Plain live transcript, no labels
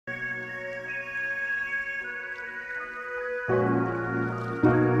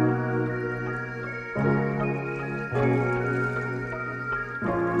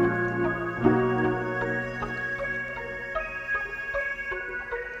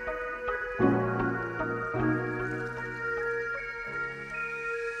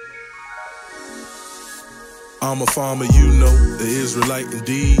I'm a farmer, you know, the Israelite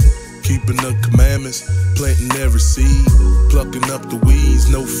indeed. Keeping the commandments, planting every seed, plucking up the weeds,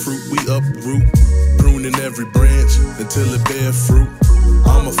 no fruit, we uproot, pruning every branch until it bear fruit.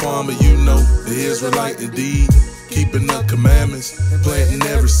 I'm a farmer, you know, the Israelite indeed. Keeping the commandments, planting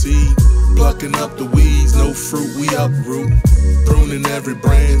every seed, plucking up the weeds, no fruit, we uproot, pruning every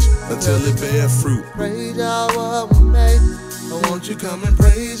branch until it bear fruit. Praise Yahweh with me. Won't you come and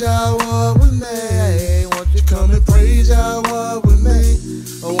praise Yahweh with me? Won't you come and praise Yahweh with me?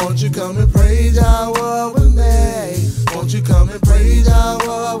 Won't you come and praise Yahweh with me? Won't you come and praise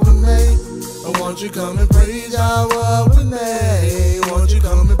Yahweh with me? Won't you come and praise Yahweh with me? Won't you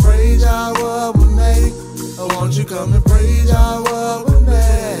come and praise Yahweh with me? Won't you come and praise Yahweh with me?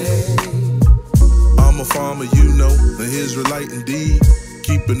 I'm a farmer, you know, the Israelite indeed.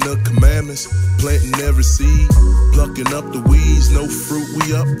 Keeping the commandments, planting every seed, plucking up the weeds, no fruit,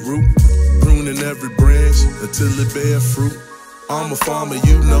 we uproot, pruning every branch until it bear fruit. I'm a farmer,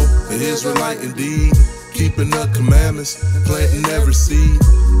 you know, an Israelite indeed. Keeping the commandments, planting every seed,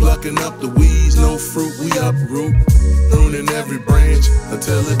 plucking up the weeds, no fruit, we uproot, pruning every branch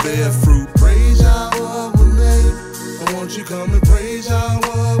until it bear fruit. Praise Yahweh with me. Won't you come and praise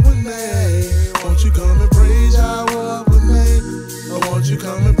Yahweh with me? Won't you come and praise Yahweh with me? Won't you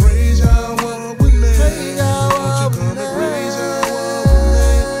come and praise Yahweh with me? Won't you come and praise Yahweh with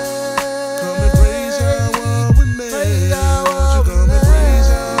me? Come and praise Yahweh with me. Won't you come and praise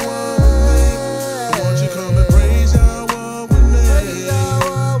Yahweh with me? Won't you come and praise Yahweh with me?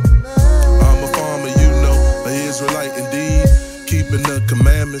 I'm a farmer, you know, an Israelite indeed. Keeping the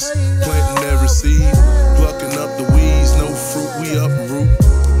commandments, planting every seed, plucking up the weeds, no fruit, we uproot,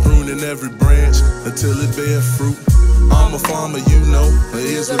 pruning every branch until it bear fruit. I'm a farmer, you know, an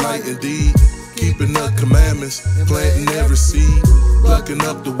Israelite indeed. Keeping the commandments, planting every seed, plucking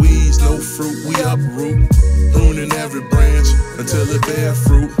up the weeds, no fruit, we uproot, pruning every branch until it bear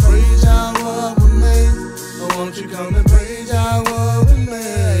fruit. Praise Yahweh with me. Won't you come and praise